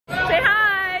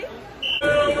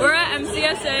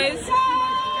days.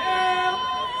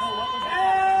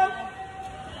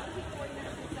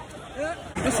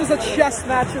 This is a chess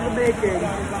match in the making.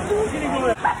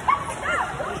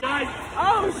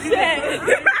 Oh shit!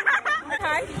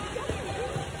 Hi.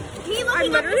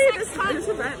 This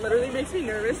event literally makes me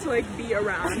nervous to like be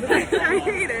around. I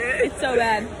hate it. It's so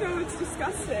bad. No, it's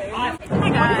disgusting. Hi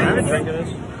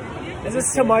guys. Is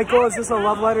this to Michael? Is this a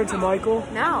love letter to Michael?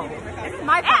 No. It's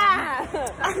my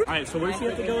phone. Alright, so where's she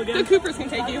have to go again? The Coopers can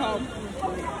take you home.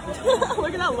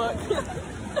 Look at that look.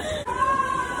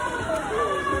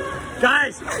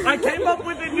 Guys, I came up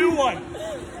with a new one.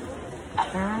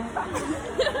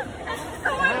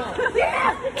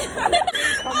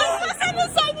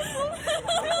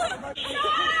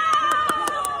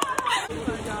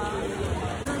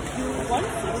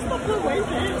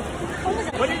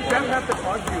 What did Jeff have to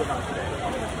talk to you about today?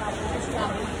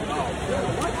 Oh,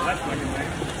 that's fucking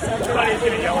nice. Somebody's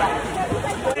gonna yell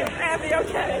at you. Abby,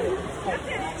 okay.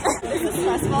 This is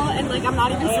stressful and like I'm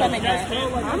not even swimming yet.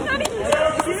 I'm not even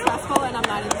swimming. This is stressful and I'm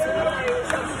not even swimming.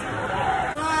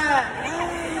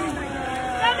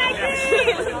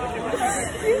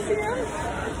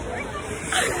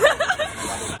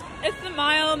 It's the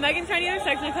mile. Megan's trying to get her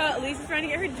section cut. Elise is trying to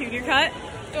get her junior cut.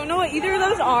 Don't know what either of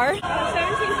those are.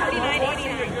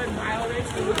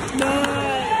 17:39.89.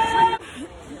 No.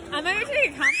 I'm going to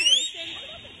take a compilation.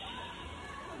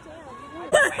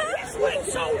 This went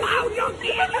so loud, young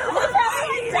man.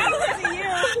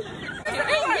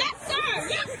 Yes, sir.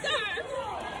 Yes, sir.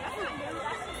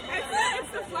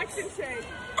 It's the flexion shake.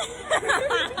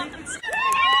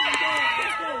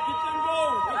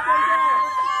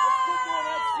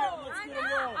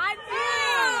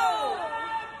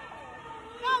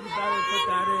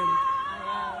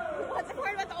 What's the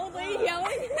part about the old lady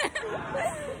yelling?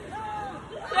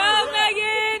 Go,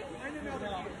 Megan!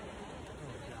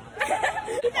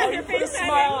 Oh, he put a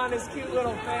smile on his cute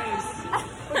little face.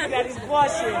 Look at that, he's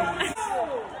blushing.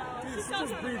 Dude, she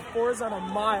just breathed 4s on a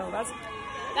mile. That's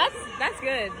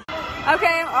good.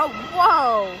 Okay. Oh,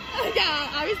 whoa. Yeah,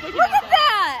 I was looking Look at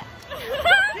that.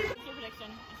 What's your prediction?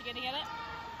 Is she gonna get it?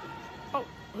 Oh,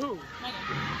 who? Megan.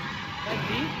 Like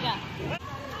me? Yeah.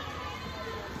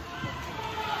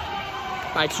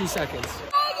 By 2 seconds.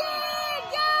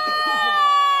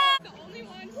 The only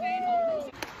one saying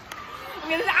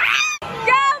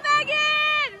Go,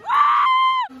 Megan!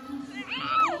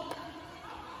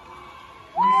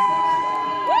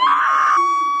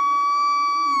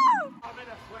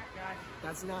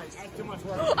 That's nice. That's too much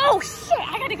work. Oh shit!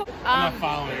 I gotta go. I'm not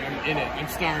following. I'm in it. I'm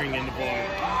starring in the ball.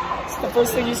 It's the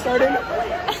first thing you started?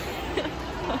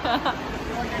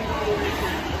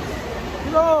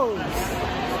 No!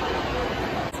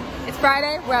 It's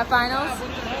Friday. We're at finals.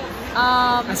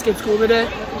 I skipped school today.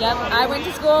 Yep. I went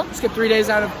to school. Skipped 3 days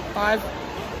out of 5.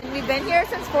 We've been here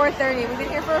since 4:30. We've been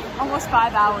here for almost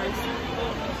 5 hours.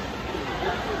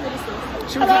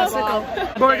 She was kind of sicko.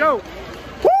 Boy, go!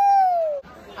 Woo!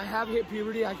 I have hit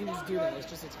puberty. I can just do that. It's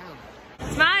just a talent.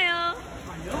 Smile.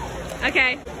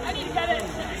 Okay. I need to get it.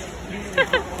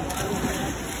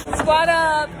 Squat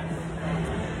up.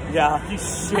 Yeah, you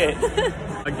shit.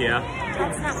 Yeah.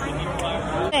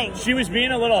 Thanks. She was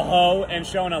being a little hoe and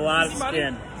showing a lot of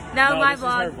skin. No, my this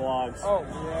vlog. is her vlogs. Oh,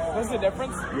 yeah. What's the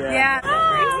difference? Yeah.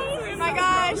 Oh my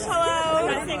gosh, hello.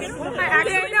 I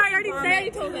already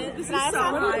said.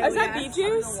 Is that beet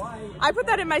juice? I put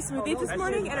that in my smoothie this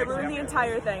morning and it ruined the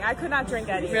entire thing. I could not drink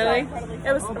any. Really?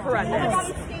 It was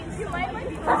horrendous.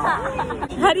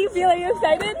 How do you feel? Are you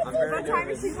excited? What time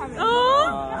is she coming?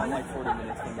 Oh. I'm like 40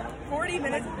 minutes from now. 40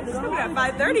 minutes? She's coming at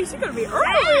 5:30. She's gonna be early.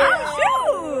 Oh,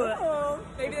 shoot.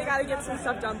 Maybe they gotta get some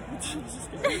stuff done. It's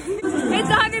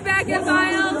 100 back in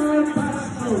finals.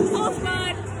 All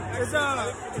fun. It's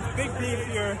big beef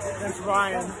here. That's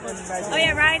Ryan and Megan. Oh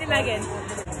yeah, Ryan and Megan.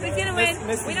 Who's gonna win?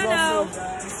 We don't know.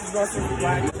 Mrs. Russell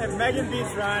Black. If Megan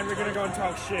beats Ryan, we're gonna go and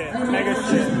talk shit. Mega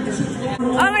shit.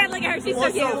 Oh my god, look at her. She's so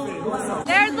cute.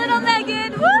 There's little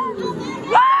Megan. Woo!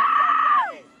 Woo!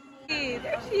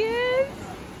 There she is.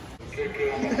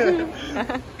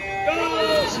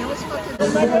 She was fucking.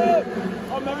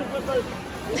 Oh, Megan flipped her.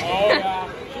 Oh yeah.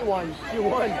 She won. She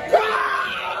won.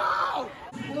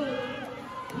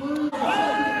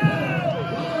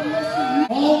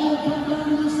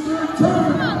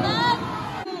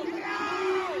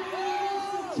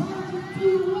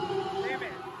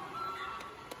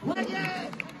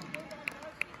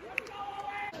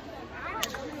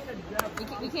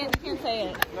 You can't say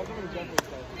it.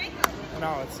 No,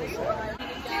 it's so sad.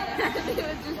 He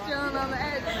was just chilling on the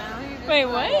edge now. Wait,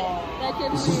 what? That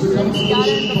kid who got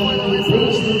in before the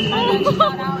whistle. And then she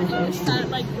got out and he was kind of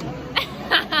like...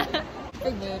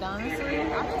 Big mood, honestly.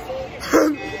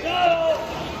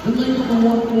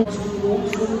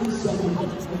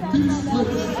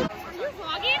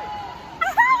 vlogging?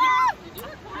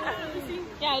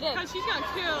 Yeah, I did. Cause she's gonna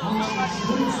kill.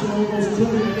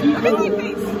 Look at my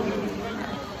face.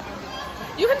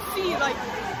 You can see, like.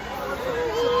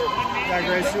 Yeah,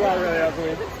 Grace, you are really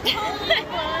ugly.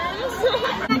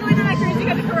 I'm going to my cruise to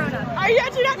get the Corona. Are you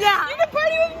actually not? Yeah. You can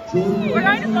party with me. We're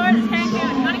going to Florida to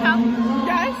Cancun. You want to come?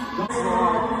 Yes.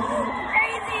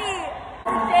 Crazy.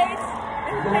 Dates.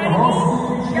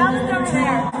 Galvin's over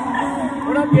there.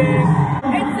 What up, gang?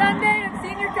 It's Sunday. It's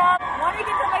Senior Cup. 1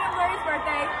 week until Megan Murray's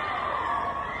birthday.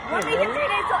 1 week and 3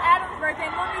 days till Adam's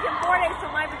birthday. And 1 week and 4 days till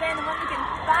my birthday. And then 1 week and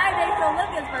 5 days till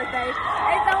Olivia's birthday.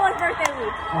 It's Noah's birthday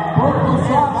week.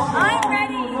 I'm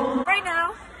ready. Right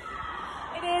now,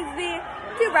 it is the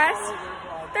two breasts.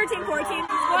 13, 14.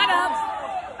 Squat up.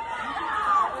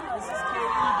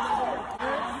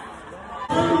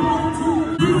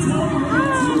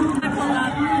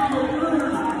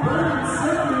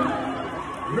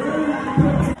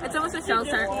 It's almost Michelle's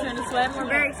turn to swim. We're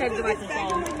very excited to watch the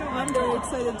fall. I'm very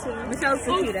excited too. Michelle's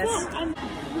the cutest.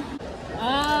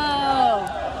 Oh.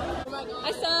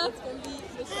 I suck.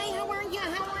 Hi, how are ya?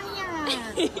 How are ya?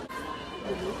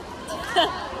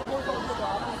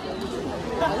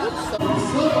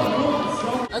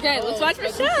 Okay, let's watch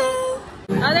Michelle. Oh,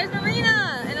 there's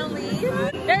Marina and Elise.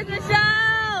 There's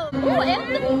Michelle. Oh,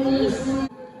 and Elise.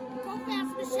 Go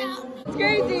fast, Michelle. It's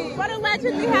crazy. What a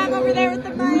legend we have over there with the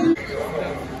mic.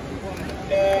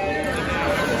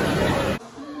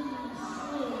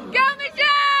 Go,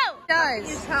 Michelle! Does.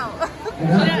 You tell.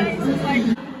 It's like.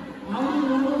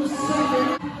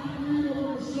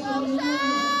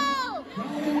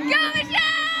 Go, Michelle!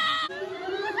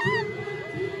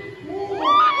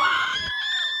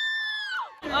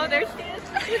 Oh, there she is.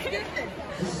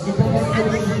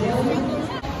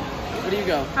 Where do you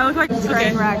go? I look like a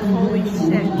train wreck. Holy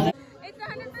shit. It's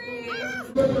 100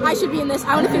 degrees. I should be in this.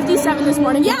 I went to 57 this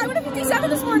morning. Yeah, I went to 57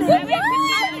 this morning. I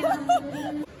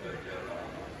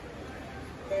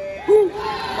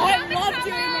love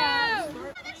doing that.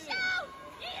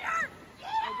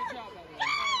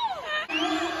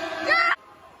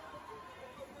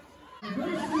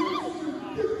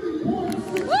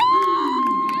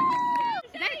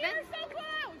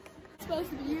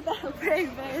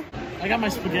 I got my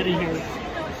spaghetti here.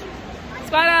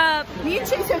 Squat up. Me and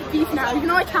Chase have beef now, even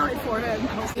though I counted for him.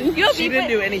 You have She beef didn't with,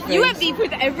 do anything. You have beef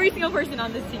with every single person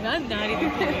on this team. I'm not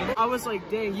even kidding. I was like,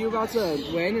 dang, you about to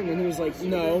win? And then he was like,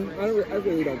 no, I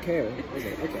really don't care. I was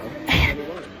like, okay.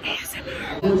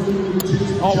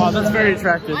 Oh, wow, that's very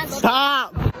attractive.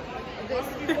 Stop!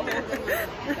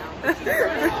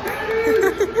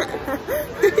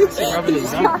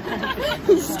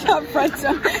 He's got friends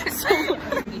up.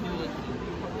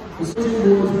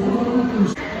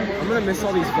 I'm gonna miss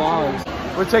all these vlogs.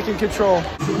 We're taking control.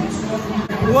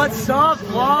 What's up,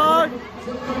 vlog?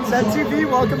 ZTV,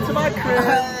 welcome to my crib.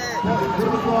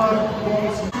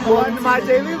 Welcome to my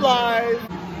daily life.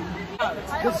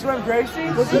 Good swim,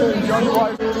 Gracie. Look at her.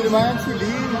 Dude, am I on TV?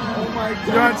 Oh my god.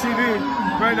 You're on TV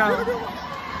right now.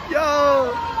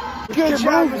 Yo! Good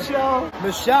job, Michelle.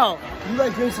 Michelle, you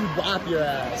let Gracie whop your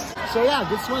ass. So yeah,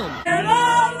 good swim. In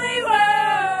lonely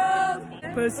world,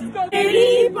 Pussy.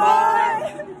 city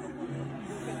boy,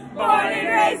 born and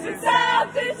raised in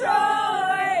South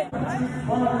Detroit.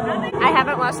 I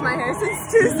haven't washed my hair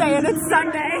since Tuesday and it's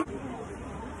Sunday.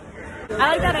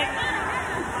 I like that.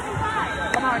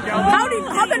 Come on, girl.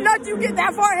 How the nut you get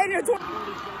that far ahead of your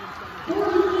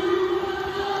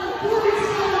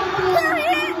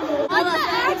I'm the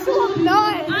actual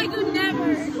nut. I could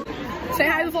never. Say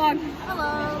hi to the vlog.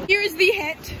 Hello. Here's the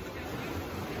hit.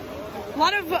 A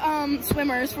lot of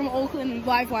swimmers from Oakland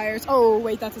live wires. Oh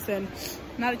wait, that's a sin.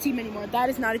 Not a team anymore. That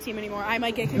is not a team anymore. I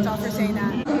might get kicked off for saying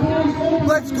that.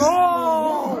 Let's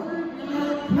go!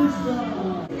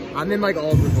 I'm in like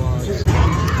all the vlogs.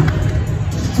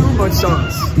 Too much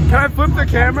sauce. Can I flip the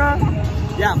camera?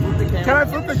 Yeah, flip the camera. Can I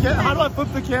flip the camera? How do I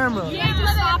flip the camera? Yeah,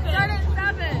 just stop it.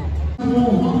 Stop it.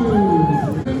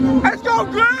 Let's go,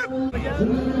 Grip!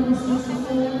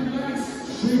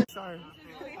 Sorry.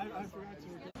 I forgot to.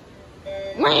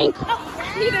 Wink.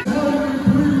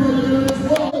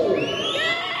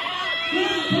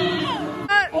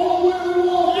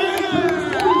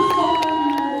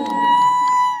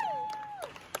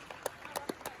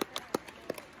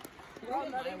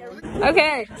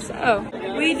 Okay, so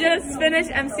we just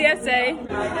finished MCSA. It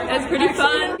was pretty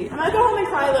fun. I'm gonna go home and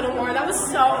cry a little more. That was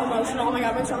so emotional. Oh my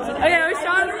god, my children. Okay, it was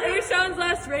Sean's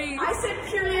last race. I said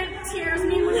period, tears,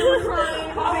 me and Lisa were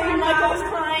crying. Baby Michael was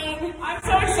crying. I'm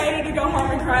so excited to go home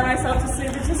and cry myself to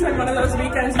sleep. It's just like one of those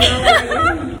weekends, you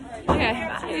know. Okay,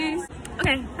 bye.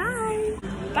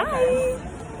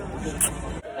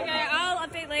 Okay, I'll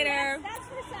update later.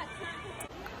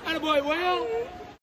 Attaboy, Will.